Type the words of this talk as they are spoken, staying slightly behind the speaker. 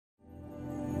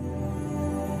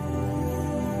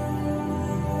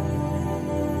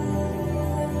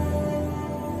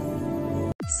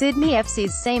Sydney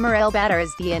FC's Samer Elbadar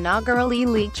is the inaugural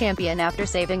E-League champion after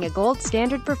saving a gold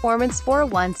standard performance for a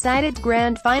one-sided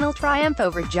grand final triumph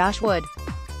over Josh Wood,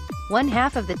 one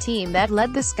half of the team that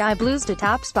led the Sky Blues to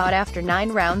top spot after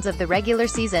 9 rounds of the regular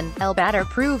season. Elbadar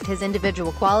proved his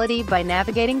individual quality by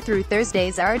navigating through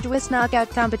Thursday's arduous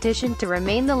knockout competition to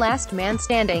remain the last man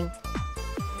standing.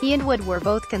 He and Wood were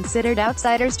both considered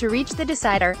outsiders to reach the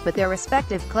decider, but their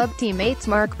respective club teammates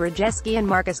Mark Brijeski and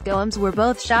Marcus Gomes were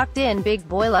both shocked in big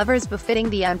boy lovers befitting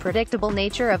the unpredictable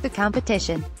nature of the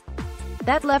competition.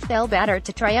 That left Elbadar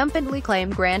to triumphantly claim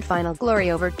grand final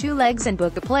glory over 2 legs and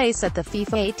book a place at the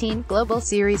FIFA 18 Global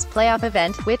Series playoff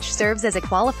event, which serves as a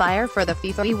qualifier for the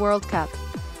FIFA World Cup.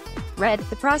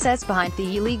 The process behind the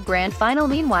E-League Grand Final.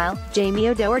 Meanwhile,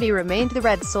 Jamie Doherty remained the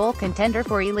Reds' sole contender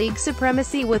for E-League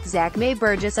supremacy, with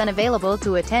may-burgess unavailable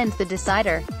to attend the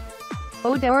decider.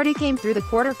 Doherty came through the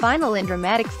quarter-final in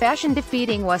dramatic fashion,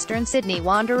 defeating Western Sydney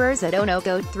Wanderers at Go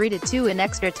 3-2 in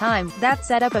extra time. That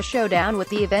set up a showdown with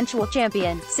the eventual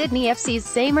champion, Sydney FC's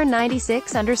Samer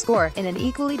 96_, in an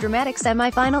equally dramatic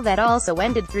semi-final that also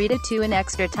ended 3-2 in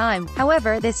extra time.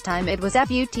 However, this time it was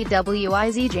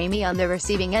FUTWIZ Jamie on the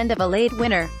receiving end of a late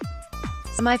winner.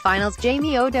 Semi-finals.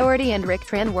 Jamie Doherty and Rick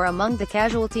Tran were among the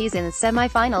casualties in the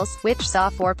semi-finals, which saw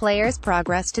 4 players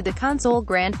progress to the console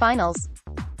grand finals.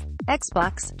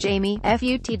 Xbox, Jamie,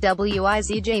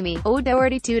 FUTWIZ Jamie,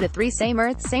 Doherty 2-3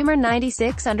 Samer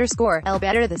 96_,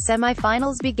 Elbadar. The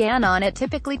semi-finals began on a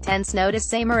typically tense note as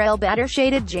Samer Elbadar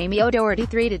shaded Jamie Doherty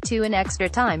 3-2 in extra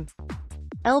time.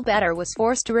 Elbadar was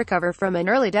forced to recover from an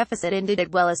early deficit and did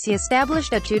it well as he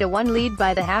established a 2-1 lead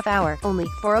by the half hour, only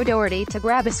for Doherty to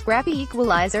grab a scrappy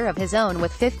equalizer of his own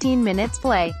with 15 minutes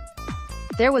play.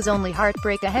 There was only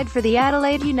heartbreak ahead for the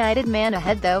Adelaide United man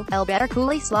ahead though, Elbadar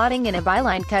coolly slotting in a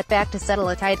byline cutback to settle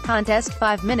a tight contest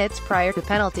 5 minutes prior to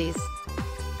penalties.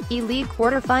 E-League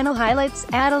quarter-final highlights: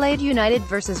 Adelaide United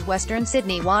vs Western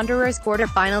Sydney Wanderers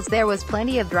quarter-finals. There was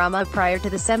plenty of drama prior to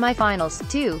the semi-finals,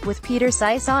 too, with Peter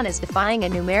Saisonis defying a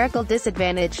numerical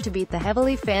disadvantage to beat the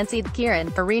heavily fancied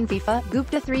Kieran FIFA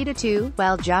Gupta 3-2,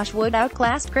 while Josh Wood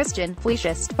outclassed Christian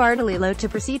Spartalilo to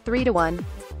proceed 3-1.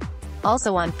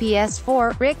 Also on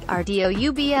PS4, Rick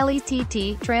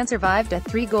Ardoublett Tran survived a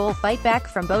 3-goal fight-back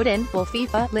from Boden, while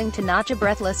FIFA linked to Notch a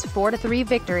breathless 4-3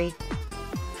 victory.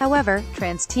 However,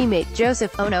 Tran's teammate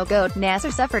Joseph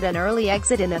Nasser suffered an early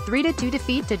exit in a 3-2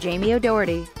 defeat to Jamie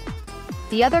Doherty.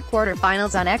 The other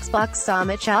quarter-finals on Xbox saw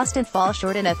Mitch Austin fall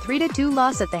short in a 3-2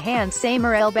 loss at the hands of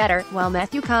Samer Elbadar, while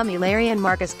Matthew Camilleri and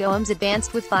Marcus Gomes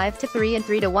advanced with 5-3 and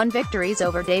 3-1 victories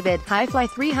over David Highfly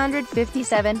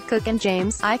 357, Cook and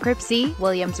James C.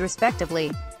 Williams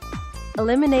respectively.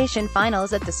 Elimination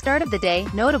finals at the start of the day.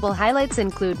 Notable highlights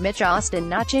include Mitch Austin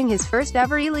notching his first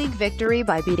ever E-League victory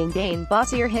by beating Dane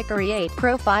Bossier Hickory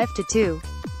 5-2.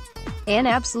 An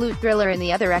absolute thriller in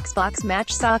the other Xbox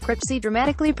match saw Cripsy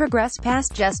dramatically progress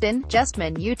past Justman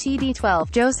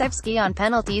UTD-12 Josefsky on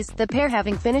penalties, the pair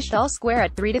having finished all square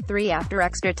at 3-3 after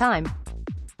extra time.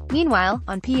 Meanwhile,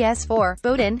 on PS4,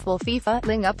 Boden FIFA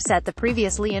Ling upset the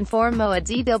previously informed Moed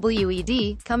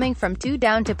ZWED, coming from 2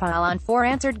 down to pile on 4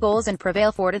 answered goals and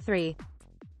prevail 4-3.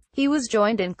 He was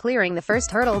joined in clearing the first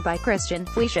hurdle by Christian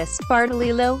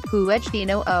Spartalilo, who edged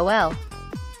Made_Flacco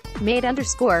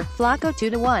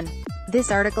 2-1. This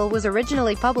article was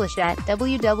originally published at